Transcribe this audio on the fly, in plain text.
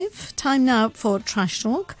time now for Trash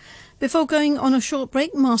Talk. Before going on a short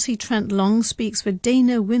break, Marcy Trent Long speaks with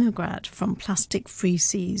Dana Winograd from Plastic Free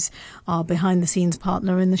Seas, our behind-the-scenes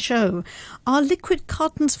partner in the show. Are liquid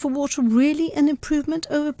cartons for water really an improvement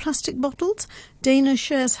over plastic bottles? Dana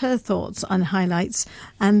shares her thoughts and highlights,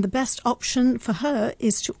 and the best option for her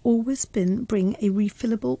is to always bring a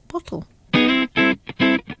refillable bottle.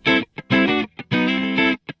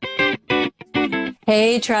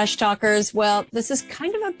 Hey, Trash Talkers. Well, this is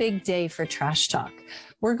kind of a big day for Trash Talk.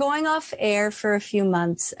 We're going off air for a few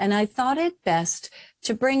months, and I thought it best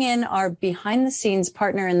to bring in our behind-the-scenes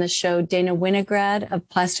partner in the show, Dana Winograd of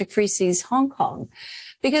Plastic Free Seas Hong Kong,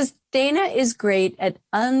 because Dana is great at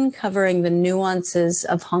uncovering the nuances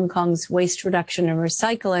of Hong Kong's waste reduction and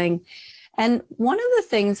recycling. And one of the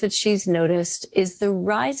things that she's noticed is the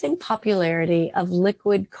rising popularity of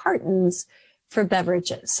liquid cartons for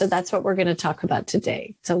beverages. So that's what we're going to talk about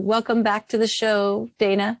today. So welcome back to the show,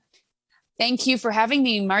 Dana. Thank you for having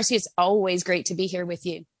me, Marcy. It's always great to be here with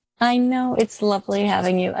you. I know, it's lovely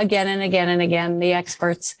having you again and again and again, the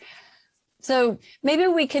experts. So maybe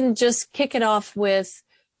we can just kick it off with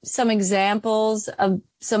some examples of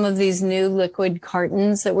some of these new liquid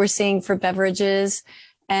cartons that we're seeing for beverages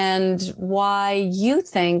and why you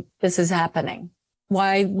think this is happening,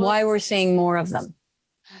 why we're seeing more of them.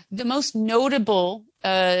 The most notable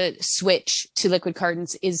switch to liquid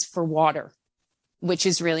cartons is for water, which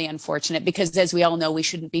is really unfortunate because, as we all know, we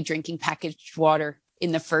shouldn't be drinking packaged water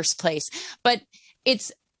in the first place. But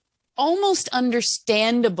it's almost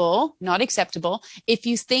understandable, not acceptable, if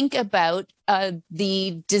you think about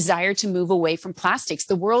the desire to move away from plastics.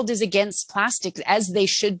 The world is against plastics, as they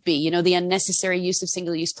should be, the unnecessary use of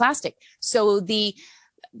single-use plastic. So the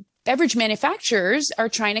beverage manufacturers are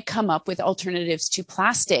trying to come up with alternatives to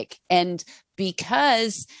plastic. And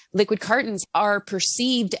because liquid cartons are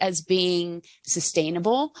perceived as being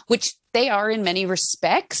sustainable, which they are in many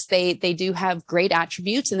respects, they do have great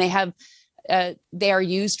attributes, and they are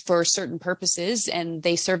used for certain purposes, and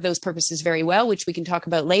they serve those purposes very well, which we can talk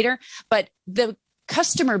about later. But the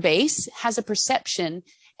customer base has a perception,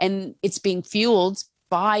 and it's being fueled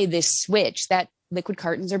by this switch, that liquid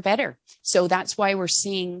cartons are better. So that's why we're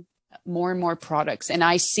seeing more and more products. And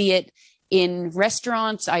I see it in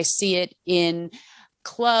restaurants. I see it in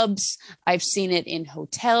clubs. I've seen it in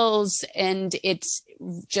hotels. And it's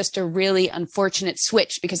just a really unfortunate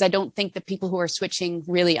switch because I don't think the people who are switching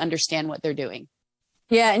really understand what they're doing.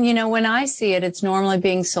 Yeah. And, when I see it, it's normally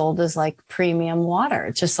being sold as like premium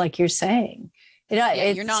water, just like you're saying.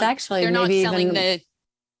 They're not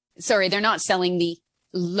selling the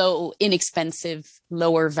inexpensive,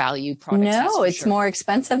 lower value products. No, it's more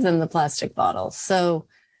expensive than the plastic bottles. So,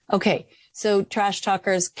 okay. So Trash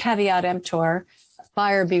Talkers, caveat emptor,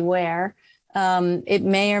 buyer beware. It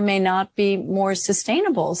may or may not be more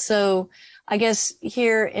sustainable. So I guess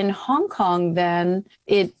here in Hong Kong, then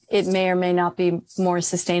it may or may not be more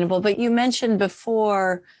sustainable. But you mentioned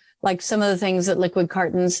before, like some of the things that liquid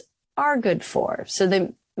cartons are good for.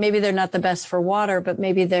 So maybe they're not the best for water, but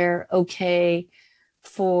maybe they're okay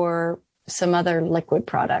for some other liquid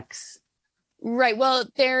products. Right. Well,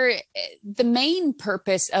 the main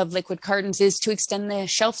purpose of liquid cartons is to extend the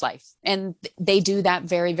shelf life, and they do that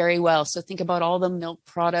very, very well. So think about all the milk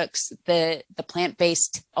products, the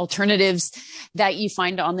plant-based alternatives that you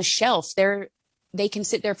find on the shelf. They can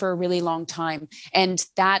sit there for a really long time. And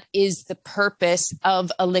that is the purpose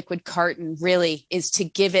of a liquid carton, really, is to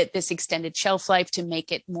give it this extended shelf life, to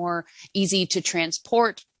make it more easy to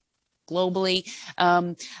transport globally.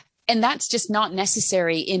 And that's just not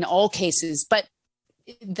necessary in all cases, but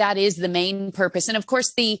that is the main purpose. And of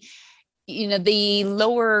course, the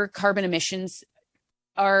lower carbon emissions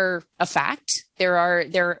are a fact.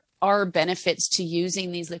 There are benefits to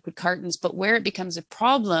using these liquid cartons, but where it becomes a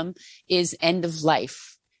problem is end of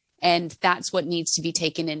life. And that's what needs to be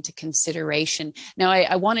taken into consideration. Now,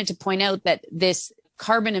 I wanted to point out that this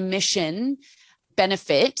carbon emission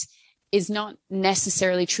benefit is not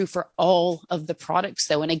necessarily true for all of the products,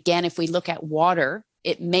 though. And again, if we look at water,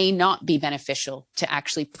 it may not be beneficial to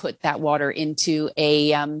actually put that water into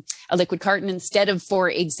a liquid carton instead of, for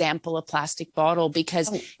example, a plastic bottle,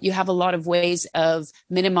 because you have a lot of ways of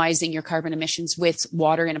minimizing your carbon emissions with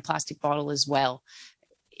water in a plastic bottle as well,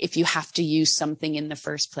 if you have to use something in the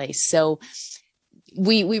first place. So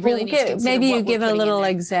we really need to consider maybe you what give a little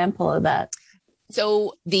example of that.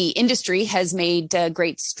 So the industry has made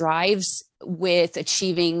great strides with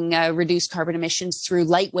achieving reduced carbon emissions through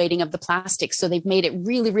lightweighting of the plastic. So they've made it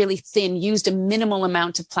really, really thin, used a minimal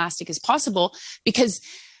amount of plastic as possible, because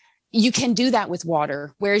you can do that with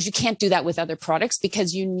water, whereas you can't do that with other products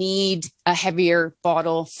because you need a heavier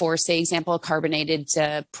bottle for, say, example, a carbonated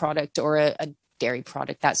product or a dairy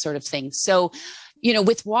product, that sort of thing. So,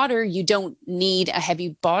 with water, you don't need a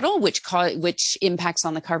heavy bottle, which impacts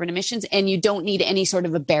on the carbon emissions, and you don't need any sort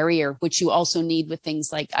of a barrier, which you also need with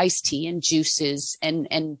things like iced tea and juices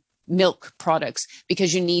and milk products,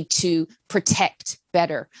 because you need to protect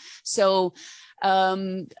better. So,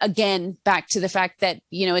 again, back to the fact that,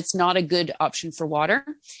 it's not a good option for water.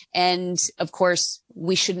 And of course,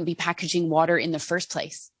 we shouldn't be packaging water in the first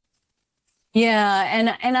place. Yeah.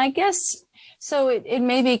 And I guess, so it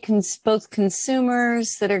may be both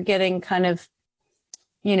consumers that are getting kind of,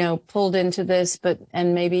 pulled into this,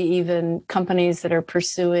 and maybe even companies that are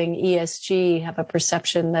pursuing ESG have a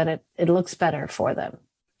perception that it looks better for them.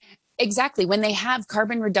 Exactly. When they have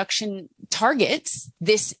carbon reduction targets,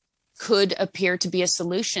 this could appear to be a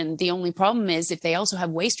solution. The only problem is if they also have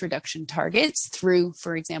waste reduction targets through,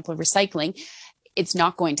 for example, recycling, it's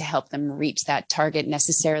not going to help them reach that target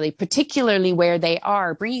necessarily, particularly where they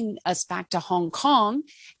are. Bringing us back to Hong Kong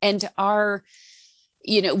and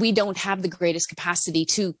we don't have the greatest capacity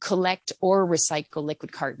to collect or recycle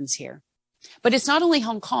liquid cartons here. But it's not only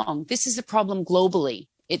Hong Kong. This is a problem globally.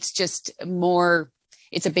 It's just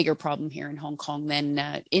it's a bigger problem here in Hong Kong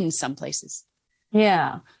than in some places.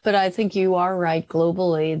 Yeah, but I think you are right.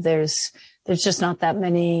 Globally, there's just not that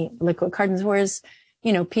many liquid cartons, whereas,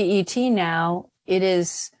 PET now, it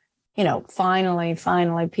is, finally,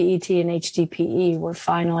 PET and HDPE, we're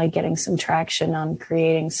finally getting some traction on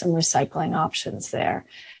creating some recycling options there.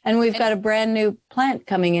 And we've got a brand new plant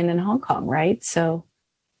coming in Hong Kong, right? So.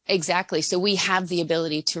 Exactly. So we have the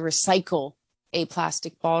ability to recycle a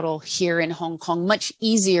plastic bottle here in Hong Kong much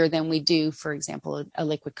easier than we do, for example, a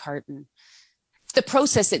liquid carton. The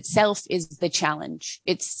process itself is the challenge.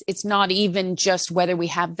 It's not even just whether we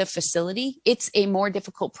have the facility. It's a more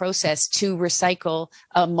difficult process to recycle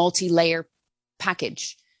a multi-layer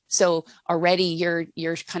package. So already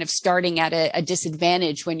you're kind of starting at a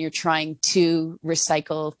disadvantage when you're trying to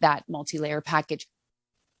recycle that multi-layer package.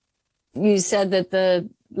 You said that the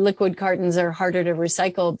liquid cartons are harder to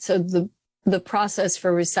recycle. So the process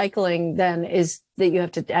for recycling then is that you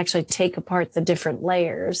have to actually take apart the different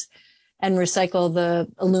layers and recycle the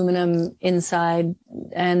aluminum inside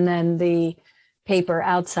and then the paper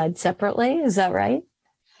outside separately. Is that right?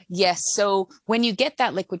 Yes. So when you get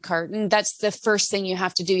that liquid carton, that's the first thing you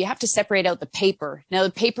have to do. You have to separate out the paper. Now,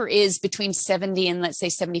 the paper is between 70 and let's say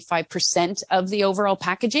 75% of the overall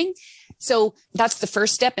packaging. So that's the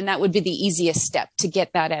first step. And that would be the easiest step to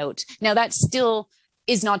get that out. Now, that still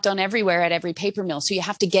is not done everywhere at every paper mill. So you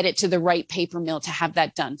have to get it to the right paper mill to have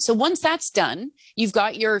that done. So once that's done, you've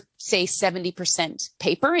got your, say, 70%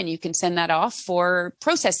 paper and you can send that off for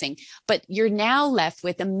processing. But you're now left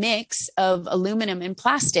with a mix of aluminum and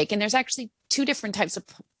plastic. And there's actually two different types of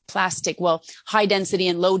plastic. Well, high density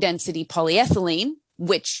and low density polyethylene,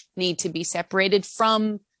 which need to be separated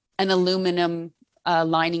from an aluminum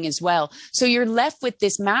lining as well. So you're left with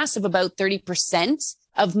this mass of about 30%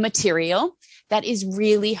 of material that is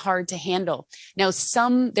really hard to handle. Now,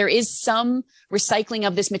 there is some recycling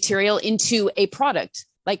of this material into a product,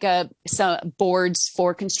 like some boards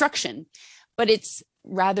for construction, but it's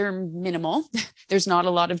rather minimal. There's not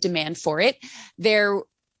a lot of demand for it. There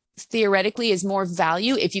theoretically is more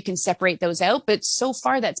value if you can separate those out, but so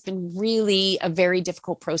far that's been really a very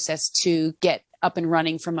difficult process to get up and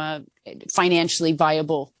running from a financially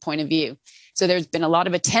viable point of view. So there's been a lot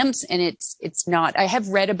of attempts and it's not. I have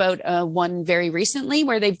read about one very recently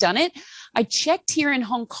where they've done it. I checked here in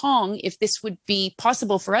Hong Kong if this would be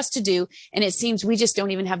possible for us to do, and it seems we just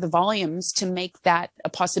don't even have the volumes to make that a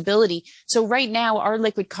possibility. So right now, our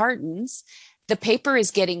liquid cartons, the paper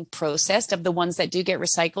is getting processed of the ones that do get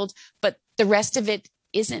recycled, but the rest of it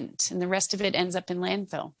isn't, and the rest of it ends up in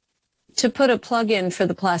landfill. To put a plug in for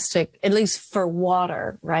the plastic, at least for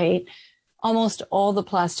water, right? Almost all the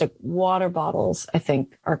plastic water bottles, I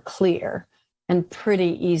think, are clear and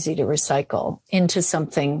pretty easy to recycle into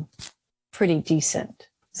something pretty decent.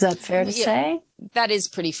 Is that fair to say? That is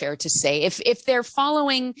pretty fair to say. If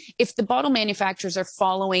the bottle manufacturers are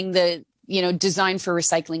following the, design for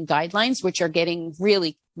recycling guidelines, which are getting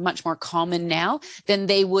really much more common now, then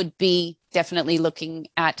they would be definitely looking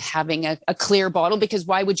at having a clear bottle, because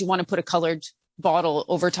why would you want to put a colored bottle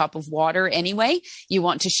over top of water anyway? You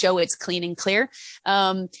want to show it's clean and clear.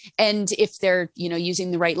 And if they're,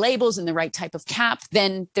 using the right labels and the right type of cap,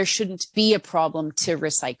 then there shouldn't be a problem to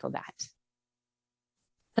recycle that.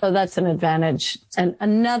 So that's an advantage. And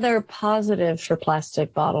another positive for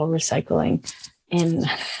plastic bottle recycling in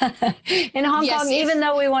in Hong Kong, even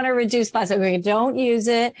though we want to reduce plastic. We don't use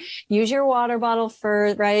it. Use your water bottle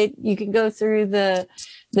first, right? You can go through the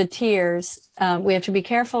tiers. We have to be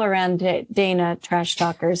careful around Dana trash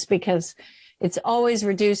talkers, because it's always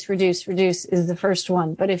reduce is the first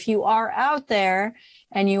one. But if you are out there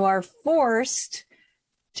and you are forced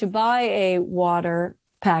to buy a water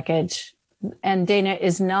package and Dana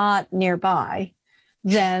is not nearby,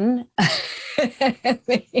 then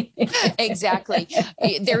exactly.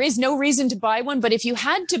 There is no reason to buy one, but if you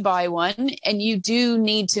had to buy one, and you do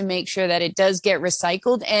need to make sure that it does get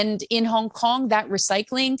recycled, and in Hong Kong, that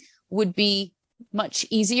recycling would be much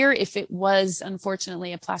easier if it was,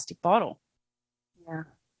 unfortunately, a plastic bottle. Yeah.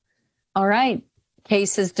 All right.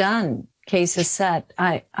 Case is done. Case is set.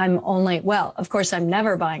 Of course, I'm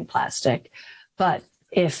never buying plastic, but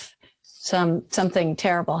if something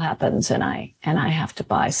terrible happens and I have to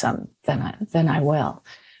buy some, then I will.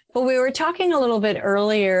 But we were talking a little bit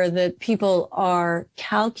earlier that people are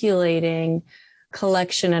calculating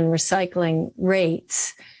collection and recycling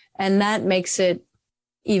rates, and that makes it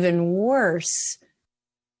even worse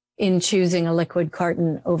in choosing a liquid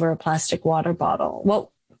carton over a plastic water bottle.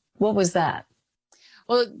 What was that?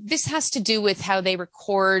 Well, this has to do with how they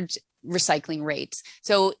record recycling rates.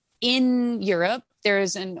 So in Europe,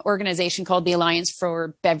 there's an organization called the Alliance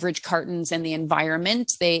for Beverage Cartons and the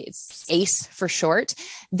Environment. It's ACE for short.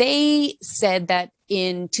 They said that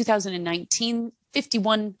in 2019,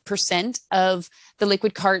 51% of the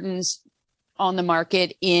liquid cartons on the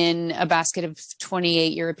market in a basket of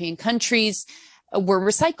 28 European countries were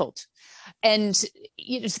recycled. And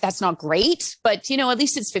that's not great, but at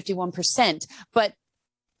least it's 51%. But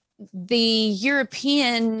the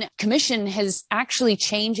European Commission has actually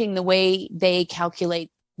changing the way they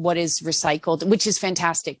calculate what is recycled, which is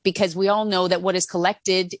fantastic, because we all know that what is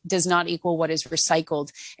collected does not equal what is recycled.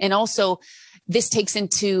 And also, this takes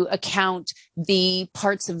into account the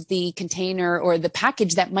parts of the container or the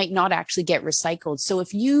package that might not actually get recycled. So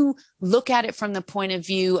if you look at it from the point of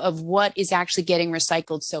view of what is actually getting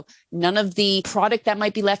recycled, so none of the product that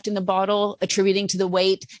might be left in the bottle attributing to the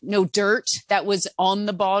weight, no dirt that was on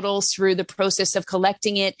the bottle through the process of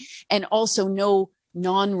collecting it, and also no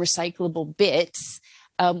non-recyclable bits,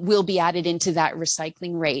 will be added into that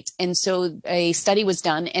recycling rate. And so a study was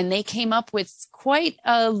done, and they came up with quite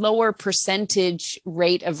a lower percentage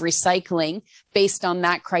rate of recycling based on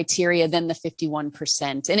that criteria than the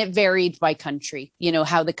 51%. And it varied by country,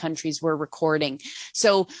 how the countries were recording.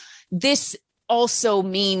 So this also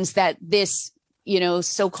means that this,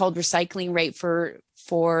 so-called recycling rate for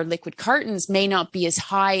liquid cartons may not be as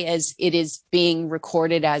high as it is being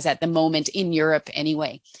recorded as at the moment in Europe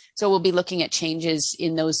anyway. So we'll be looking at changes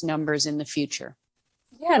in those numbers in the future.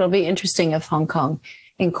 Yeah, it'll be interesting if Hong Kong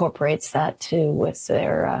incorporates that too with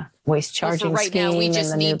their waste charging scheme. Now, we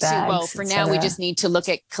just need to. Well, for now, we just need to look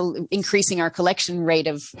at increasing our collection rate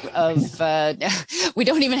of. We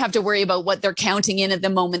don't even have to worry about what they're counting in at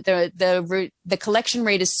the moment. The collection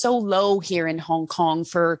rate is so low here in Hong Kong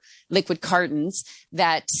for liquid cartons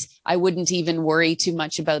that I wouldn't even worry too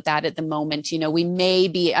much about that at the moment. We may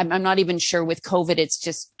be. I'm not even sure with COVID, it's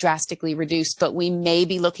just drastically reduced, but we may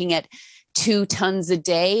be looking at 2 tons a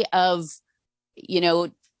day of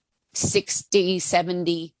 60,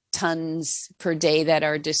 70 tons per day that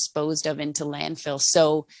are disposed of into landfill.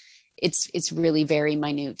 So it's really very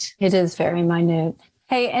minute. It is very minute.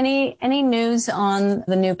 Hey, any news on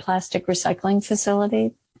the new plastic recycling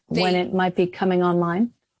facility, when it might be coming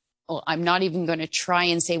online? Well, I'm not even going to try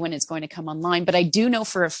and say when it's going to come online, but I do know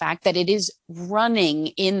for a fact that it is running,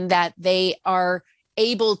 in that they are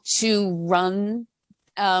able to run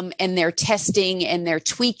and they're testing and they're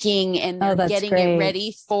tweaking and they're getting it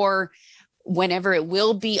ready for whenever it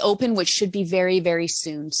will be open, which should be very, very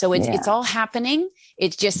soon. So it's all happening.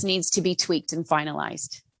 It just needs to be tweaked and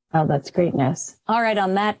finalized. Oh, that's great news. All right.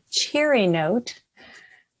 On that cheery note,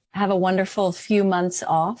 have a wonderful few months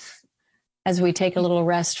off as we take a little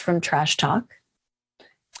rest from Trash Talk.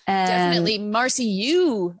 Definitely. Marcy,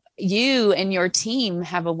 you and your team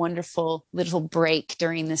have a wonderful little break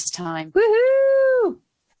during this time. Woohoo!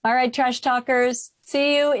 All right, Trash Talkers,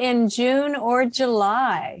 see you in June or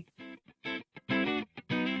July.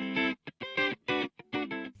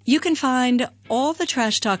 You can find all the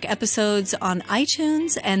Trash Talk episodes on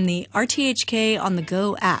iTunes and the RTHK On The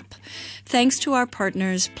Go app. Thanks to our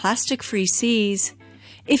partners, Plastic Free Seas.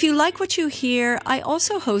 If you like what you hear, I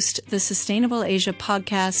also host the Sustainable Asia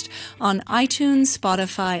podcast on iTunes,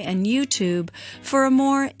 Spotify, and YouTube for a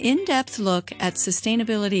more in-depth look at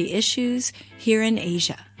sustainability issues here in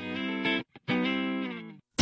Asia.